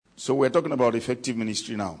So we're talking about effective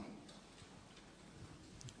ministry now.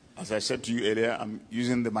 As I said to you earlier, I'm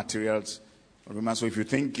using the materials. So if you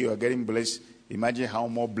think you are getting blessed, imagine how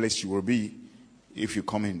more blessed you will be if you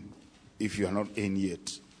come in, if you are not in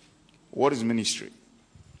yet. What is ministry?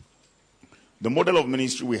 The model of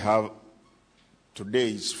ministry we have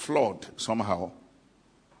today is flawed somehow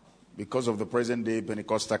because of the present day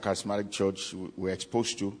Pentecostal charismatic church we're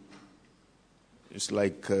exposed to. It's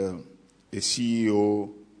like a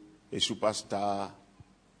CEO, a superstar,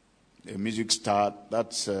 a music star.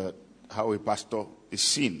 That's how a pastor is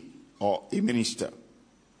seen, or a minister.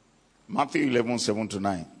 Matthew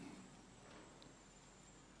 11:7-9.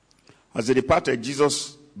 As they departed,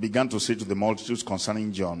 Jesus began to say to the multitudes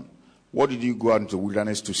concerning John, "What did you go out into the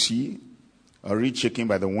wilderness to see? A reed shaken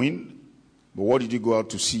by the wind? But what did you go out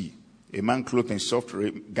to see? A man clothed in soft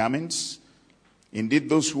garments? Indeed,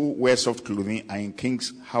 those who wear soft clothing are in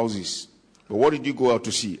kings' houses. But what did you go out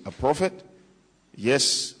to see? A prophet?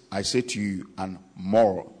 Yes, I say to you, and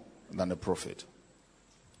more than a prophet."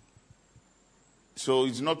 So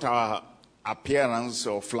it's not our appearance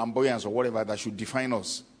or flamboyance or whatever that should define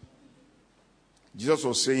us. Jesus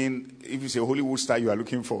was saying, if it's a Hollywood star you are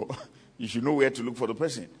looking for, you should know where to look for the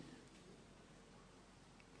person.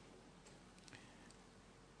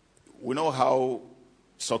 We know how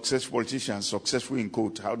successful politicians, successful in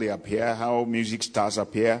quote, how they appear, how music stars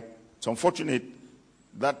appear. It's unfortunate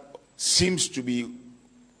that seems to be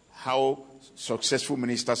how successful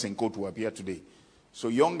ministers in quote will appear today. So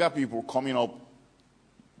younger people coming up,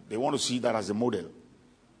 they want to see that as a model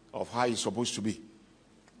of how it's supposed to be,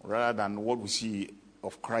 rather than what we see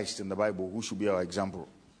of Christ in the Bible, who should be our example.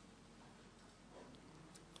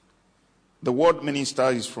 The word minister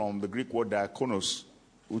is from the Greek word diakonos,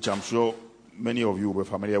 which I'm sure many of you will be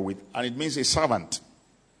familiar with, and it means a servant.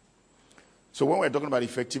 So when we're talking about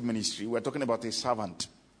effective ministry, we're talking about a servant.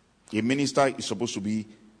 A minister is supposed to be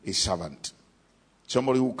a servant,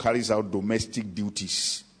 somebody who carries out domestic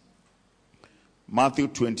duties. Matthew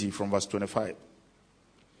 20 from verse 25.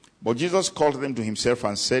 But Jesus called them to himself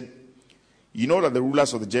and said, "You know that the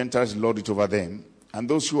rulers of the Gentiles lord it over them, and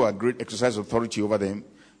those who are great exercise authority over them.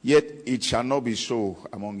 Yet it shall not be so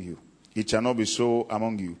among you. It shall not be so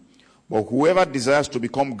among you. But whoever desires to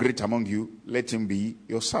become great among you, let him be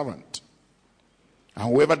your servant. And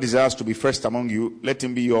whoever desires to be first among you, let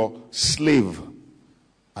him be your slave."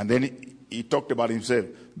 And then he talked about himself.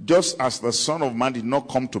 "Just as the Son of Man did not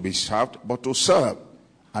come to be served, but to serve,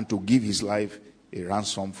 and to give his life a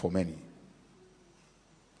ransom for many."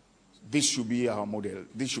 This should be our model.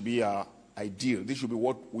 This should be our ideal. This should be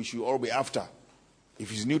what we should all be after, if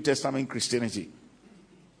it's New Testament Christianity.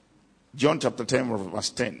 John chapter 10 verse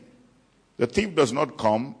 10. "The thief does not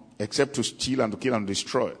come except to steal and to kill and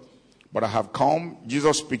destroy. But I have come,"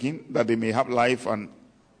 Jesus speaking, "that they may have life, and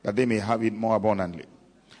that they may have it more abundantly.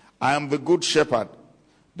 I am the good shepherd.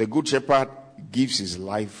 The good shepherd gives his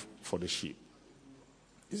life for the sheep."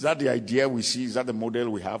 Is that the idea we see? Is that the model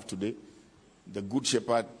we have today? The good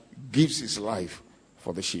shepherd gives his life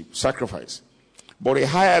for the sheep. Sacrifice. "But a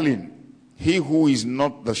hireling, he who is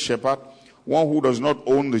not the shepherd, one who does not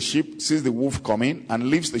own the sheep, sees the wolf coming and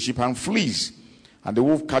leaves the sheep and flees. And the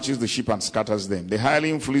wolf catches the sheep and scatters them. The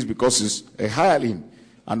hireling flees because he's a hireling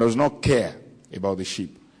and does not care about the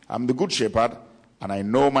sheep. I'm the good shepherd, and I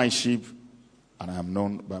know my sheep, and I am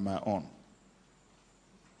known by my own."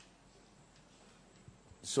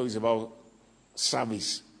 So it's about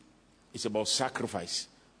service. It's about sacrifice.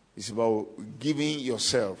 It's about giving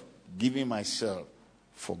yourself, giving myself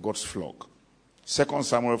for God's flock. 2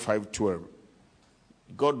 Samuel 5:12.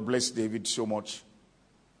 God blessed David so much,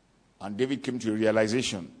 and David came to a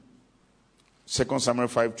realization. 2 Samuel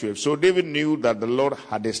 5:12. "So David knew that the Lord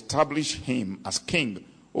had established him as king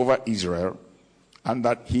over Israel, and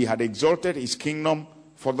that he had exalted his kingdom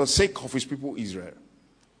for the sake of his people Israel."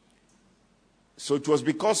 So it was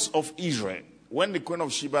because of Israel. When the Queen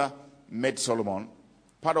of Sheba met Solomon,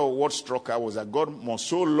 part of what struck her was that God must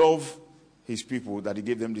so love his people that he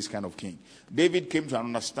gave them this kind of king. David came to an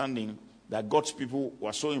understanding that God's people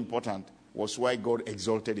were so important, was why God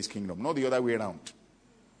exalted his kingdom, not the other way around.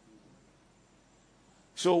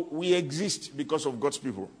 So we exist because of God's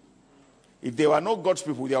people. If there were no God's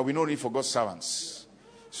people, there would be no need for God's servants.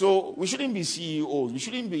 So we shouldn't be CEOs. We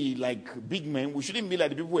shouldn't be like big men. We shouldn't be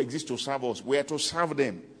like the people who exist to serve us. We are to serve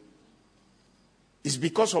them. It's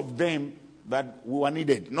because of them that we were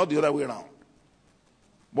needed, not the other way around.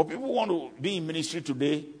 But people want to be in ministry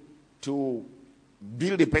today to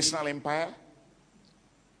build a personal empire,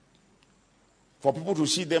 for people to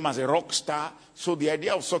see them as a rock star. So the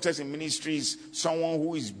idea of success in ministry is someone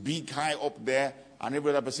who is big, high up there, and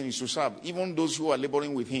every other person is to serve, even those who are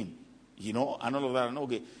laboring with him, and all of that.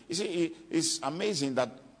 Okay, you see, it's amazing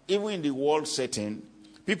that even in the world setting,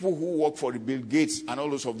 people who work for the Bill Gates and all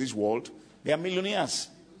those of this world, they are millionaires.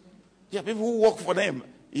 Yeah, people who work for them,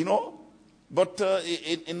 But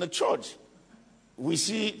in the church, we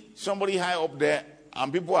see somebody high up there,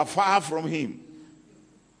 and people are far from him.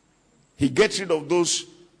 He gets rid of those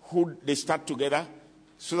who they start together,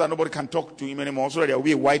 so that nobody can talk to him anymore, so that there will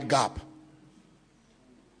be a wide gap.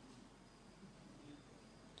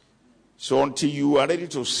 So until you are ready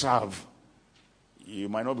to serve, you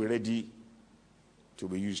might not be ready to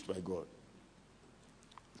be used by God.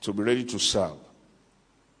 To be ready to serve.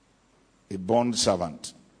 A bond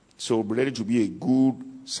servant. So be ready to be a good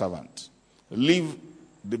servant. Leave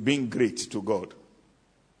the being great to God.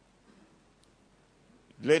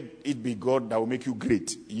 Let it be God that will make you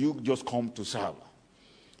great. You just come to serve.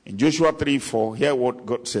 In Joshua 3:4, hear what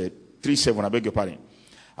God said. 3:7, I beg your pardon.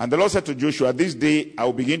 And the Lord said to Joshua, this day I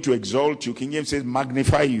will begin to exalt you. King James says,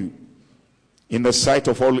 magnify you in the sight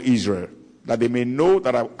of all Israel, that they may know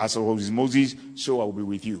that as I was with Moses, so I will be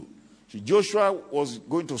with you. So Joshua was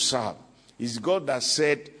going to serve. It's God that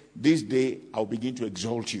said, this day I will begin to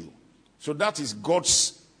exalt you. So that is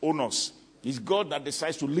God's onus. It's God that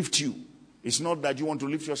decides to lift you. It's not that you want to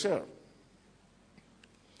lift yourself.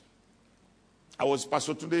 I was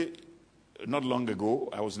Pastor Tunde not long ago.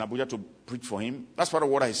 I was in Abuja to preach for him. That's part of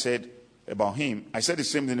what I said about him. I said the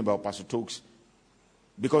same thing about Pastor Tokes.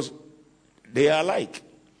 Because they are alike.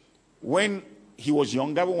 When he was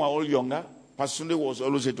younger, when we were all younger, Pastor Tunde was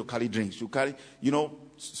always there to carry drinks.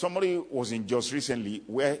 Somebody was in Jos recently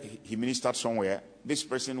where he ministered somewhere. This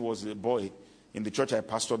person was a boy in the church I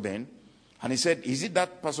pastored then. And he said, is it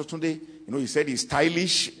that Pastor Tunde? He said he's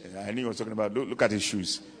stylish. I knew he was talking about, look at his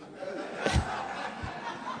shoes.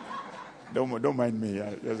 Don't mind me.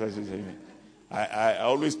 I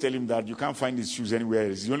always tell him that you can't find his shoes anywhere.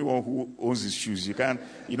 He's the only one who owns his shoes. You can't,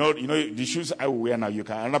 the shoes I will wear now,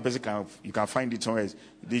 another person you can find it somewhere else.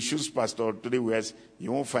 The shoes Pastor today wears,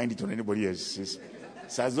 you won't find it on anybody else.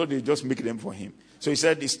 It's as though they just make them for him. So he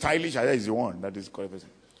said, he's stylish. I is the one that is the correct person.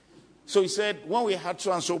 So he said, when we had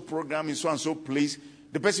so-and-so program in so-and-so place,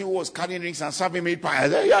 the person who was carrying drinks and serving meat pie, I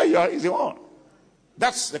said, yeah, he's the one.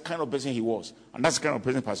 That's the kind of person he was. And that's the kind of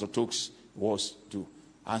person Pastor Tokes was too.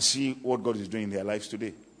 And see what God is doing in their lives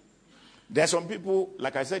today. There are some people,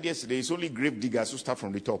 like I said yesterday, it's only grave diggers who start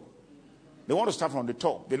from the top. They want to start from the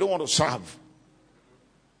top. They don't want to serve.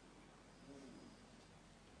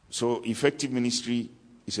 So effective ministry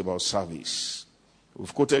is about service.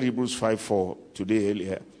 We've quoted Hebrews 5:4 today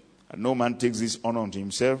earlier. And no man takes this honor unto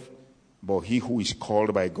himself, but he who is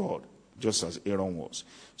called by God, just as Aaron was.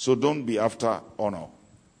 So don't be after honor.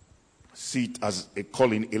 See it as a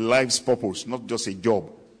calling, a life's purpose, not just a job.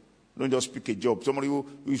 Don't just pick a job. Somebody who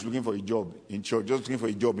is looking for a job in church, just looking for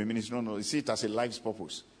a job in ministry. No. See it as a life's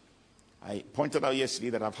purpose. I pointed out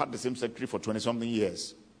yesterday that I've had the same secretary for 20-something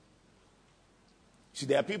years. See,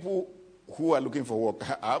 there are people who are looking for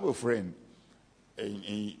work. I have a friend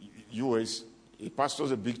in U.S., he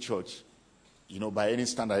pastors a big church, by any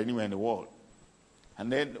standard, anywhere in the world.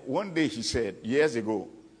 And then one day he said, years ago,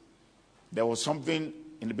 there was something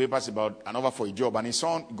in the papers about an offer for a job, and his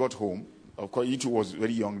son got home. Of course, he too was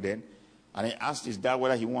very young then, and he asked his dad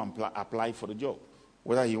whether he won't apply for the job,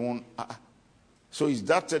 whether he won't. So his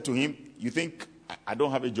dad said to him, you think I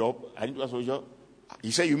don't have a job? I didn't ask for a job. He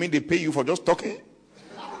said, you mean they pay you for just talking?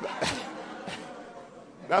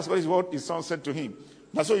 That's what his son said to him.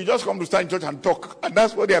 Now, so you just come to stand in church and talk, and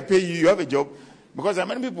that's what they are paying you. You have a job. Because there are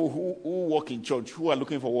many people who work in church who are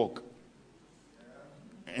looking for work.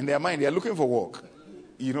 In their mind, they are looking for work.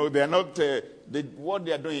 They are not, what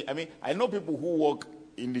they are doing. I mean, I know people who work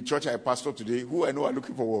in the church I pastor today who I know are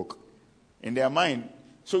looking for work. In their mind.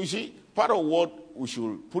 So you see, part of what we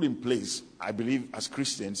should put in place, I believe, as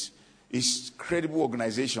Christians, is credible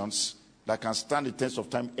organizations that can stand the test of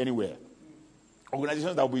time anywhere.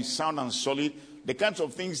 Organizations that will be sound and solid. The kinds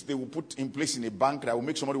of things they will put in place in a bank that will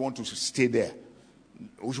make somebody want to stay there.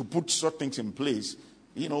 We should put such things in place.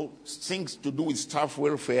 Things to do with staff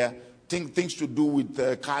welfare, things to do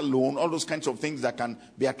with car loan, all those kinds of things that can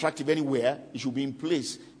be attractive anywhere, it should be in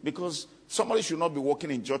place. Because somebody should not be working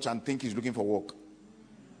in church and think he's looking for work.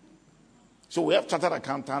 So we have chartered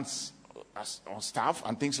accountants on staff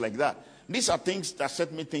and things like that. These are things that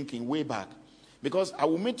set me thinking way back. Because I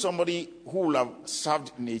will meet somebody who will have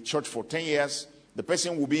served in a church for 10 years. The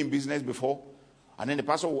person will be in business before. And then the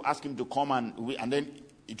pastor will ask him to come and then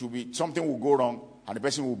it will be, something will go wrong and the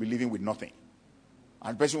person will be leaving with nothing.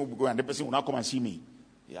 And the person will go and the person will now come and see me.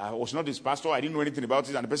 I was not his pastor. I didn't know anything about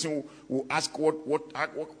it. And the person will ask, what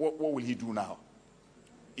will he do now?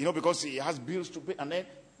 because he has bills to pay, and then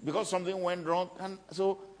because something went wrong, and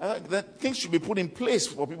so that things should be put in place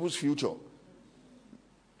for people's future.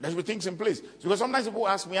 There should be things in place. Because sometimes people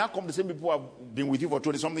ask me, how come the same people have been with you for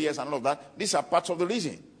 20-something years and all of that? These are parts of the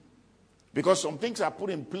reason. Because some things are put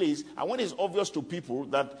in place, and when it's obvious to people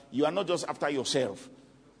that you are not just after yourself,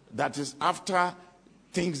 that is after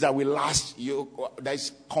things that will last, there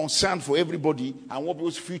is concern for everybody and what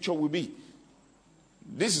people's future will be.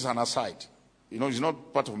 This is an aside. It's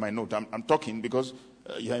not part of my note. I'm talking because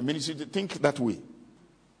you're a ministry. Think that way.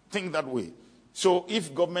 Think that way. So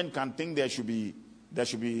if government can think there should be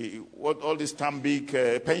what all these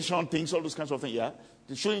Stanbic pension things, all those kinds of things, yeah?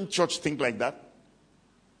 Shouldn't church think like that?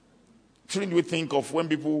 Shouldn't we think of when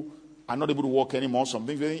people are not able to work anymore, some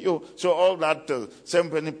things, so all that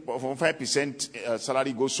 7.5%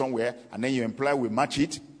 salary goes somewhere, and then your employer will match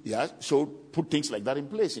it, yeah? So put things like that in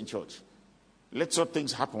place in church. Let such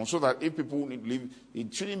things happen so that if people need to leave,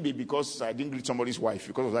 it shouldn't be because I didn't greet somebody's wife.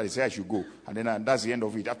 Because of that, they say I should go. And then that's the end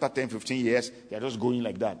of it. After 10, 15 years, they're just going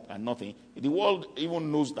like that and nothing. The world even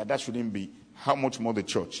knows that shouldn't be. How much more the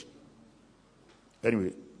church?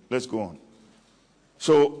 Anyway, let's go on.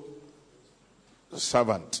 So,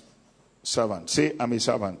 servant. Servant. Say, I'm a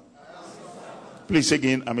servant. Please say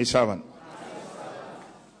again, I'm a servant.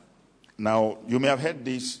 Now, you may have heard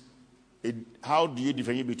this. How do you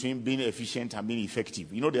differentiate between being efficient and being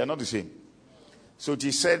effective? They are not the same. So it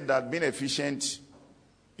is said that being efficient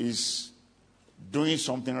is doing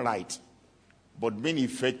something right, but being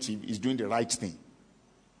effective is doing the right thing.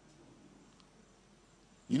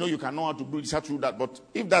 You can know how to do this, how to do that, but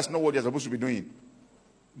if that's not what you're supposed to be doing,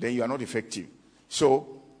 then you are not effective.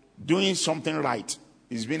 So doing something right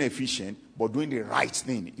is being efficient, but doing the right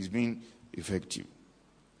thing is being effective.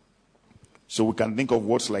 So we can think of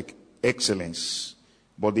words like excellence,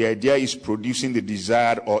 but the idea is producing the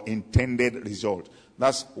desired or intended result.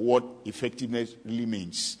 That's what effectiveness really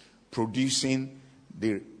means. Producing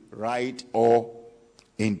the right or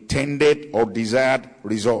intended or desired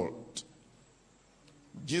result.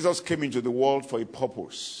 Jesus came into the world for a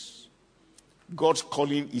purpose. God's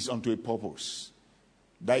calling is unto a purpose.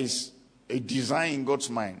 There is a design in God's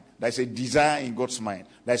mind. There is a desire in God's mind.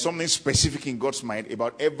 There is something specific in God's mind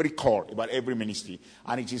about every call, about every ministry.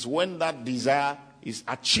 And it is when that desire is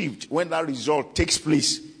achieved, when that result takes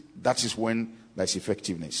place, that is when there is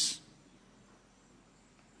effectiveness.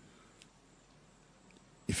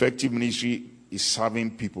 Effective ministry is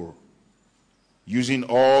serving people, using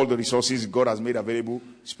all the resources God has made available,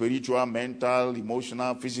 spiritual, mental,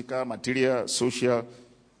 emotional, physical, material, social,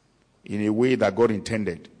 in a way that God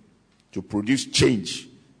intended to produce change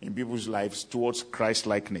in people's lives towards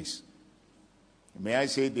Christ-likeness. May I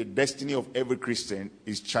say the destiny of every Christian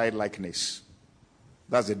is childlikeness.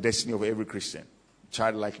 That's the destiny of every Christian,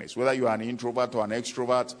 childlikeness. Whether you are an introvert or an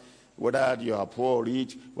extrovert, whether you are poor or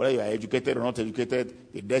rich, whether you are educated or not educated,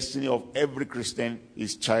 the destiny of every Christian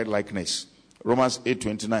is childlikeness. Romans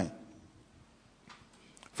 8:29.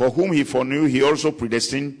 For whom he foreknew, he also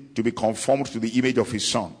predestined to be conformed to the image of his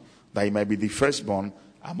Son, that he might be the firstborn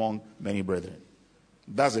among many brethren.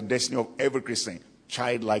 That's the destiny of every Christian,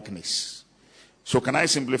 childlikeness. So can I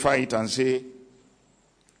simplify it and say,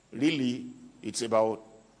 really, it's about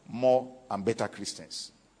more and better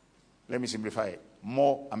Christians. Let me simplify it.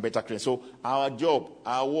 More and better Christians. So our job,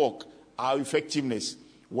 our work, our effectiveness,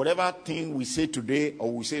 whatever thing we say today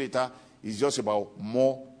or we say later is just about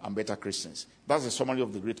more and better Christians. That's the summary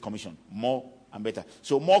of the Great Commission. More and better.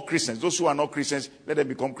 So more Christians. Those who are not Christians, let them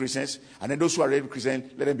become Christians. And then those who are already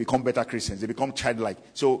Christians, let them become better Christians. They become childlike.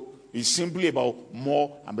 So it's simply about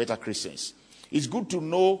more and better Christians. It's good to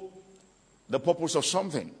know the purpose of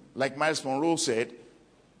something. Like Miles Monroe said,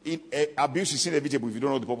 abuse is inevitable if you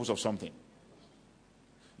don't know the purpose of something.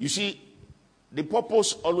 You see, the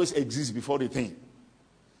purpose always exists before the thing.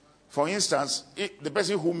 For instance, the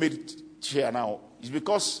person who made chair now is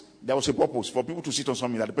because there was a purpose for people to sit on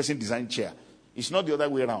something that the person designed chair. It's not the other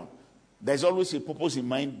way around. There's always a purpose in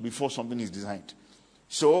mind before something is designed.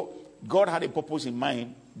 So God had a purpose in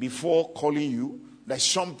mind before calling you. There's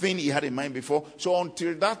something he had in mind before. So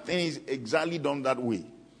until that thing is exactly done that way.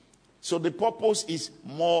 So the purpose is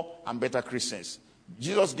more and better Christians.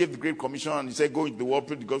 Jesus gave the Great Commission and he said, go into the world,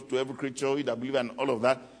 preach the gospel to every creature that believe, and all of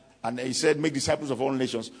that. And he said, make disciples of all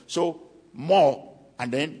nations. So more,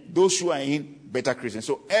 and then those who are in better Christians.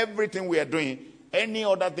 So everything we are doing, any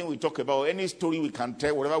other thing we talk about, any story we can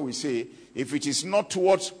tell, whatever we say, if it is not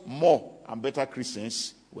towards more and better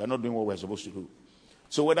Christians, we are not doing what we are supposed to do.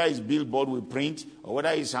 So whether it's billboard we print, or whether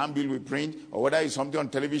it's handbill we print, or whether it's something on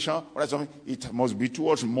television, or something, it must be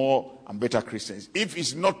towards more and better Christians. If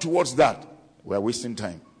it's not towards that, we are wasting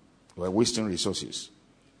time. We are wasting resources.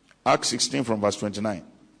 Acts 16 from verse 29.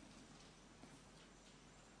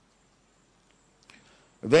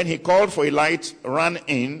 Then he called for a light, ran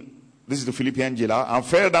in, this is the Philippian jailer, and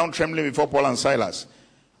fell down trembling before Paul and Silas.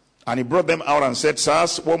 And he brought them out and said,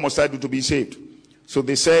 Sirs, what must I do to be saved? So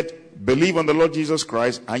they said, believe on the Lord Jesus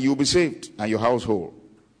Christ, and you will be saved, and your household.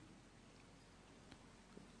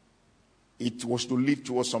 It was to lead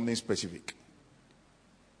towards something specific.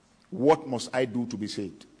 What must I do to be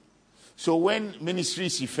saved? So when ministry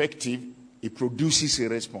is effective, it produces a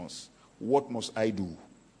response. What must I do?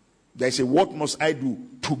 There's a what must I do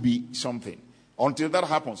to be something. Until that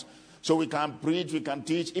happens. So we can preach, we can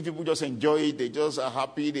teach. If people just enjoy it, they just are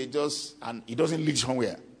happy, and it doesn't lead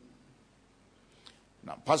somewhere.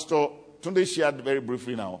 Now, Pastor Tunde shared very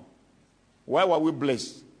briefly now. Why were we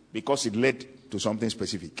blessed? Because it led to something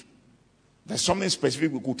specific. There's something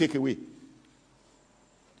specific we could take away.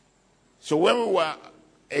 So when we were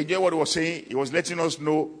enjoying what he was saying, he was letting us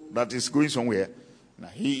know that it's going somewhere. Now,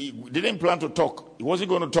 he didn't plan to talk. He wasn't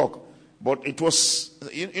going to talk. But it was,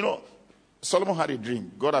 Solomon had a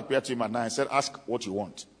dream. God appeared to him at night and said, ask what you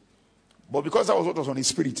want. But because that was what was on his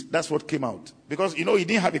spirit, that's what came out. Because, he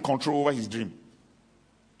didn't have a control over his dream.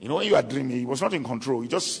 When you are dreaming, he was not in control. He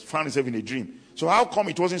just found himself in a dream. So how come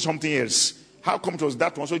it wasn't something else? How come it was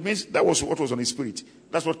that one? So it means that was what was on his spirit.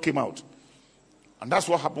 That's what came out. And that's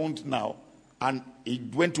what happened now. And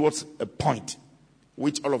it went towards a point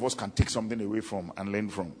which all of us can take something away from and learn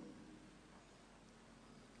from.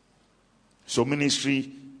 So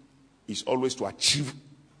ministry is always to achieve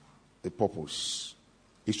the purpose.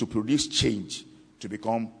 Is to produce change to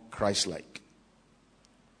become Christ-like.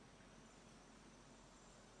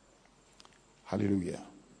 Hallelujah.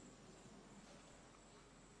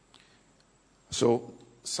 So,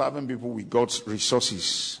 serving people with God's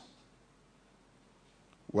resources.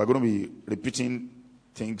 We're going to be repeating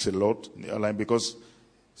things a lot in the outline because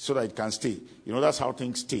so that it can stay. That's how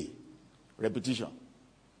things stay. Repetition.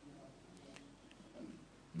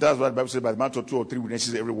 That's what the Bible says, by the mouth of 2 or 3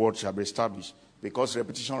 witnesses, every word shall be established. Because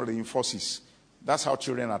repetition reinforces. That's how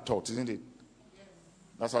children are taught, isn't it?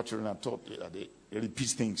 That's how children are taught. They repeat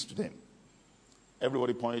things to them.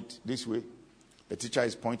 Everybody point this way. The teacher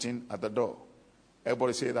is pointing at the door.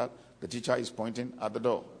 Everybody say that. The teacher is pointing at the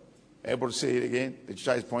door. Everybody say it again. The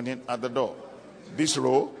teacher is pointing at the door. This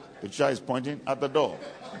row, the teacher is pointing at the door.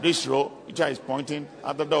 This row, the teacher is pointing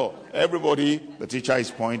at the door. Everybody, the teacher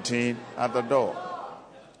is pointing at the door.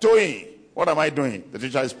 Toyin, what am I doing? The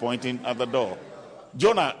teacher is pointing at the door.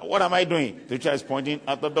 Jonah, what am I doing? The teacher is pointing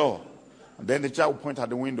at the door. And then the teacher will point at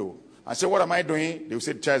the window. I say, what am I doing? They will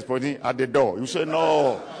say, the teacher is pointing at the door. You say,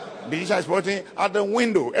 no. The teacher is pointing at the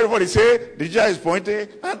window. Everybody say, the teacher is pointing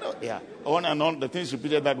at the... Yeah. On and on, the things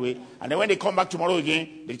repeated that way. And then when they come back tomorrow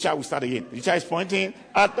again, the teacher will start again. The teacher is pointing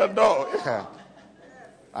at the door. Yeah.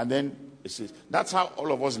 And then it says, that's how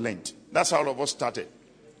all of us learned. That's how all of us started.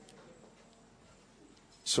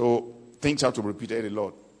 So things have to be repeated a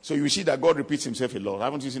lot. So you see that God repeats himself a lot.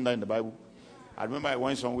 Haven't you seen that in the Bible? I remember I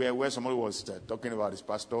went somewhere where somebody was talking about his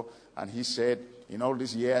pastor, and he said in all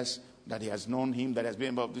these years that he has known him, that he has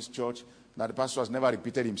been about this church, that the pastor has never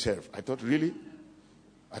repeated himself. I thought, really?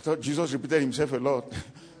 I thought Jesus repeated himself a lot.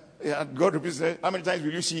 Yeah, God repeats it. How many times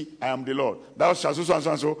will you see, I am the Lord? Thou shalt so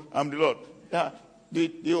and so, I am the Lord. Yeah,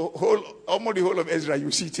 almost the whole of Ezra, you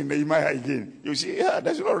see it in Nehemiah again. You see,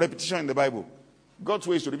 there's a lot of repetition in the Bible. God's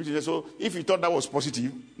way is to repeat it. So if you thought that was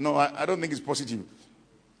positive, no, I don't think it's positive.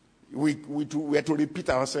 We have to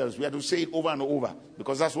repeat ourselves. We have to say it over and over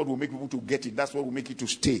because that's what will make people to get it. That's what will make it to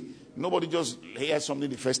stay. Nobody just hears something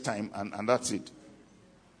the first time and that's it.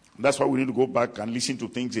 That's why we need to go back and listen to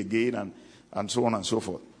things again and so on and so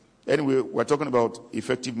forth. Anyway, we're talking about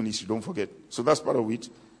effective ministry, don't forget. So that's part of it,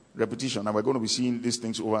 repetition. And we're going to be seeing these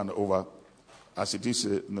things over and over as it is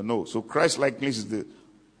in the know. So Christ-likeness is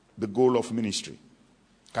the goal of ministry.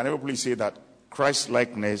 Can everybody please say that?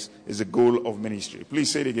 Christ-likeness is the goal of ministry.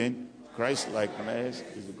 Please say it again. Christ-likeness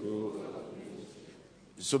is the goal of ministry.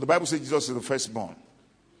 So the Bible says Jesus is the firstborn.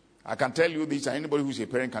 I can tell you this, and anybody who's a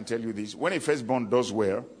parent can tell you this. When a firstborn does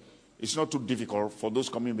well, it's not too difficult for those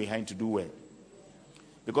coming behind to do well.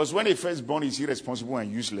 Because when a firstborn is irresponsible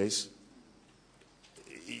and useless,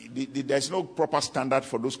 there's no proper standard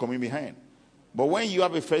for those coming behind. But when you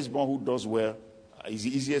have a firstborn who does well, it's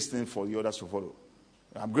the easiest thing for the others to follow.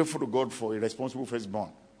 I'm grateful to God for a responsible firstborn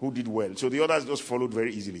who did well. So the others just followed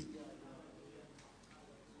very easily.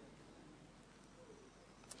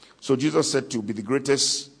 So Jesus said to be the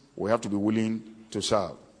greatest, we have to be willing to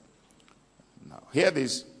serve. Now, hear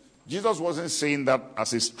this. Jesus wasn't saying that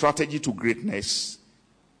as a strategy to greatness,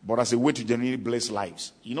 but as a way to genuinely bless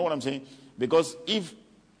lives. You know what I'm saying? Because if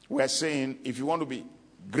we're saying, if you want to be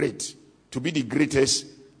great, to be the greatest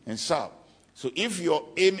and serve. So if your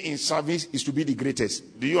aim in service is to be the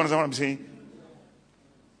greatest, do you understand what I'm saying?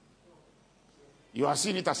 You are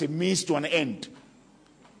seeing it as a means to an end.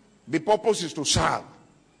 The purpose is to serve.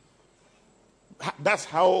 That's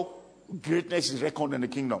how greatness is reckoned in the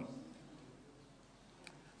kingdom.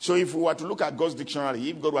 So if we were to look at God's dictionary,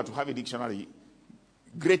 if God were to have a dictionary,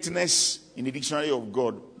 greatness in the dictionary of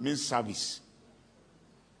God means service.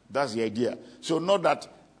 That's the idea. So not that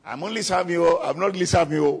I'm only serving you, I'm not really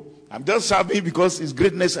serving you, I'm just serving because it's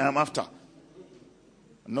greatness I am after.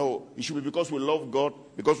 No, it should be because we love God,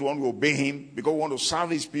 because we want to obey Him, because we want to serve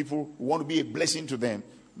His people, we want to be a blessing to them.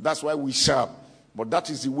 That's why we serve. But that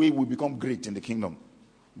is the way we become great in the kingdom.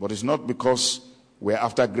 But it's not because we're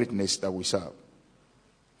after greatness that we serve.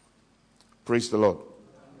 Praise the Lord.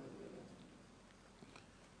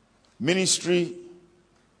 Ministry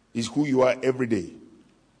is who you are every day.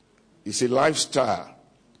 It's a lifestyle.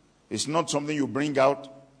 It's not something you bring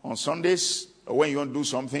out on Sundays or when you want to do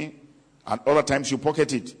something and other times you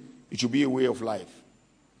pocket it. It should be a way of life.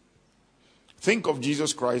 Think of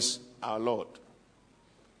Jesus Christ, our Lord.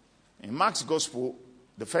 In Mark's Gospel,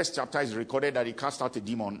 the first chapter is recorded that he cast out a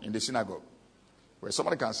demon in the synagogue. Where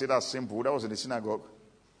somebody can say that's simple, that was in the synagogue.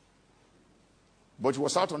 But he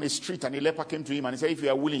was out on the street and a leper came to him and he said, if you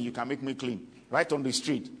are willing, you can make me clean. Right on the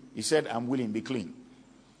street, he said, I'm willing, be clean.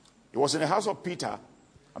 He was in the house of Peter,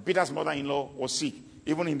 and Peter's mother-in-law was sick.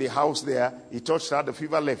 Even in the house there, he touched her, the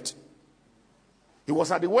fever left. He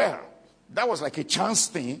was at the well. That was like a chance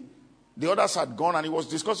thing. The others had gone and he was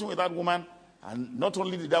discussing with that woman. And not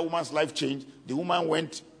only did that woman's life change, the woman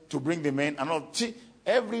went to bring the men. And all. See,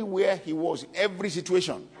 everywhere he was, every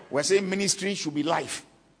situation, we're saying ministry should be life.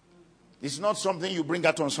 It's not something you bring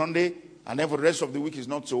out on Sunday and then for the rest of the week is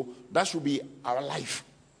not so. That should be our life.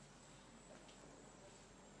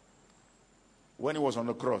 When he was on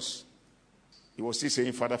the cross, he was still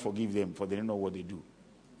saying, Father, forgive them, for they don't know what they do.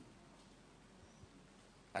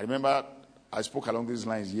 I remember I spoke along these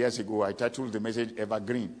lines years ago. I titled the message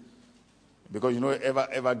Evergreen. Because,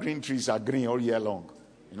 evergreen trees are green all year long.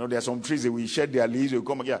 There are some trees that will shed their leaves, they will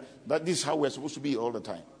come again. This is how we're supposed to be all the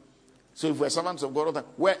time. So if we're servants of God all the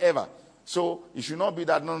time, wherever. So it should not be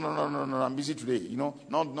that, no, I'm busy today. No.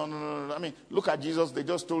 I mean, look at Jesus. They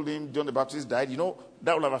just told him John the Baptist died.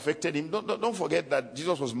 That will have affected him. Don't forget that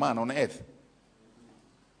Jesus was man on earth.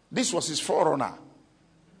 This was his forerunner.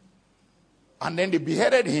 And then they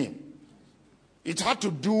beheaded him. It had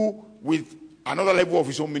to do with another level of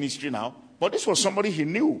his own ministry now. But this was somebody he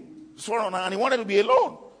knew. Forerunner, and he wanted to be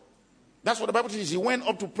alone. That's what the Bible says. He went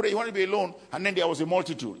up to pray. He wanted to be alone. And then there was a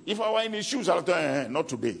multitude. If I were in his shoes, I would say, not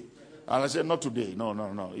today. And I said, not today.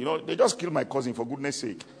 No. They just killed my cousin for goodness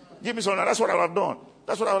sake. Give me something. That's what I would have done.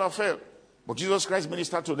 That's what I would have felt. But Jesus Christ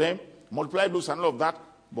ministered to them, multiplied loaves and all of that.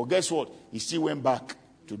 But guess what? He still went back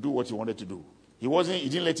to do what he wanted to do. He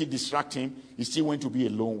didn't let it distract him. He still went to be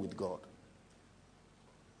alone with God.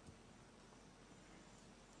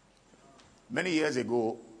 Many years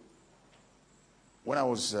ago, when I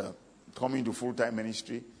was coming to full-time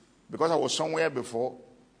ministry, because I was somewhere before,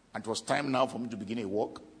 and it was time now for me to begin a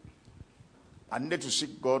work, I needed to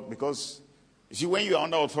seek God because, you see, when you are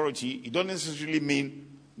under authority, it doesn't necessarily mean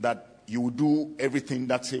that you will do everything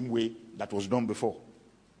that same way that was done before.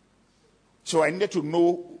 So I needed to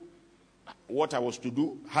know what I was to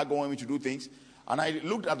do, how God wanted me to do things. And I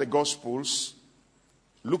looked at the Gospels,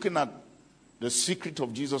 looking at the secret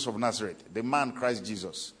of Jesus of Nazareth, the man Christ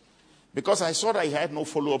Jesus. Because I saw that he had no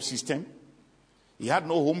follow-up system. He had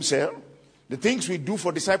no home cell. The things we do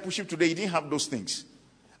for discipleship today, he didn't have those things.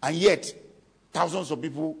 And yet, thousands of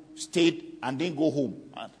people stayed and didn't go home.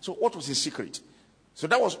 So what was his secret? So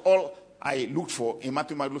that was all I looked for in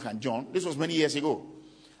Matthew, Mark, Luke, and John. This was many years ago.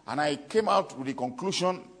 And I came out with the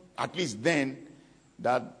conclusion, at least then,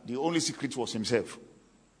 that the only secret was himself.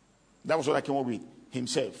 That was what I came up with,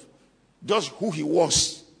 himself. Just who he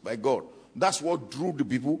was by God. That's what drew the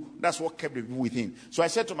people. That's what kept the people with him. So I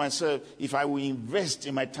said to myself, if I will invest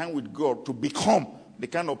in my time with God to become the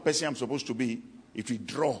kind of person I'm supposed to be, it will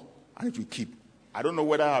draw and it will keep. I don't know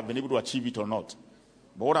whether I've been able to achieve it or not.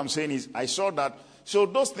 But what I'm saying is, I saw that. So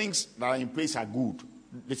those things that are in place are good.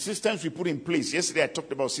 The systems we put in place. Yesterday I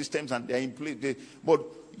talked about systems and they're in place. But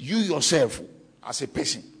you yourself as a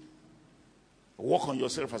person, work on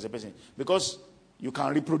yourself as a person. Because you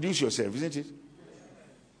can reproduce yourself, isn't it?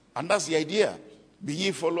 And that's the idea. Be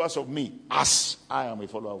ye followers of me, as I am a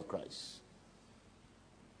follower of Christ.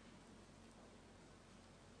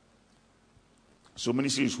 So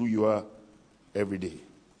ministry is who you are every day.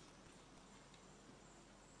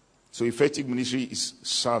 So effective ministry is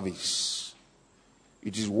service.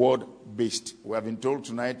 It is word-based. We have been told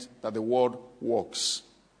tonight that the word works.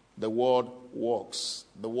 The word works.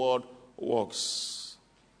 The word works.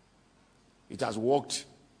 It has worked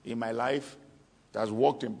in my life. It has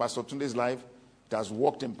worked in Pastor Tunde's life. It has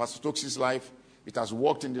worked in Pastor Toxi's life. It has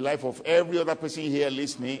worked in the life of every other person here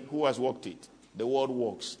listening who has worked it. The word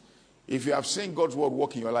works. If you have seen God's word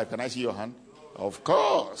work in your life, can I see your hand? Of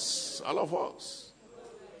course. All of us.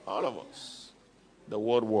 All of us. The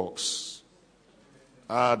word works.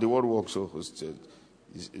 The word works.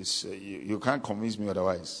 So you can't convince me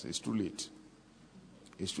otherwise. It's too late.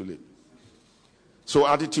 It's too late. So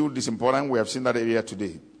attitude is important. We have seen that area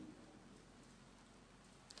today.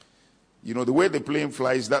 You know, the way the plane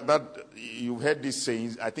flies, that you've heard this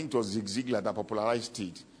saying, I think it was Zig Ziglar that popularized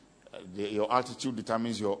it. Your altitude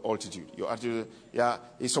determines your altitude. Your altitude,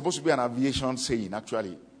 it's supposed to be an aviation saying,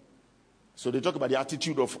 actually. So they talk about the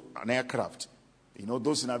attitude of an aircraft. You know,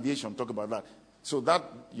 those in aviation talk about that. So that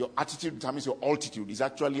your attitude determines your altitude is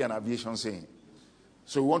actually an aviation saying.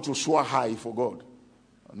 So we want to soar high for God.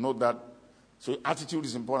 Note that. So attitude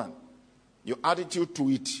is important. Your attitude to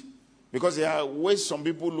it. Because there are ways some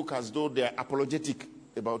people look as though they are apologetic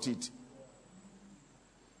about it.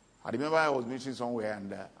 I remember I was meeting somewhere,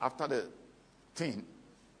 and after the thing,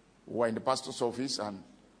 we were in the pastor's office, and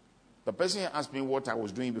the person asked me what I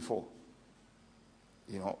was doing before,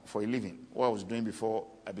 you know, for a living, what I was doing before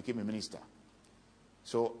I became a minister.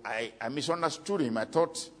 So I misunderstood him. I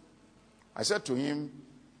said to him,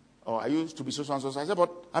 oh, I used to be so and so. I said,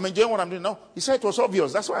 but I'm enjoying what I'm doing now. He said it was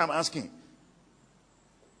obvious. That's why I'm asking.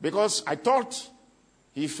 Because I thought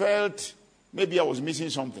he felt maybe I was missing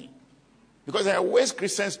something. Because there are ways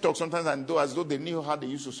Christians talk sometimes as though they knew how they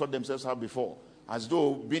used to sort themselves out before. As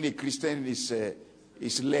though being a Christian is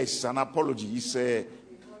less, an apology.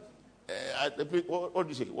 What do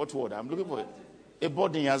you say? What word? I'm looking for it. A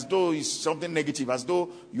burden, as though it's something negative, as though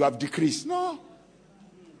you have decreased. No.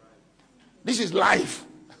 This is life.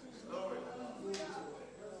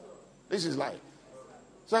 This is life.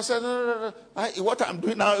 So I said, no. What I'm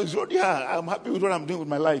doing now is good. Yeah, I'm happy with what I'm doing with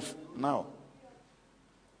my life now.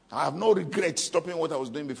 I have no regret stopping what I was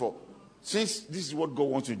doing before. Since this is what God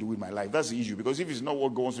wants to do with my life, that's the issue. Because if it's not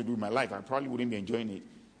what God wants to do with my life, I probably wouldn't be enjoying it.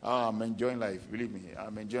 I'm enjoying life. Believe me,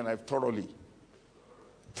 I'm enjoying life thoroughly.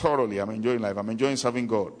 Thoroughly, I'm enjoying life. I'm enjoying serving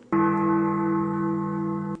God.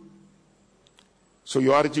 So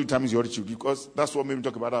your attitude determines your attitude. Because that's what made me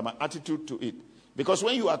talk about my attitude to it. Because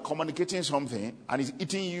when you are communicating something and it's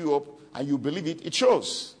eating you up and you believe it, it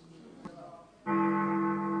shows.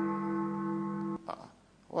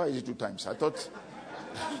 Why is it 2 times? I thought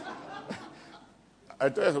I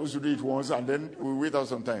was supposed to do it once and then we wait out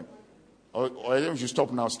some time. Or then we should stop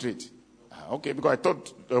now straight. Okay, because I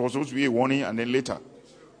thought there was supposed to be a warning and then later.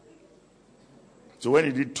 So when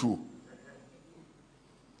he did 2.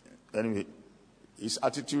 Anyway, his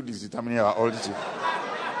attitude is determining our altitude.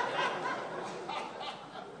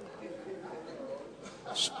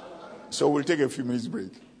 So we'll take a few minutes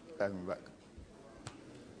break. I'll be back.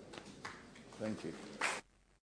 Thank you.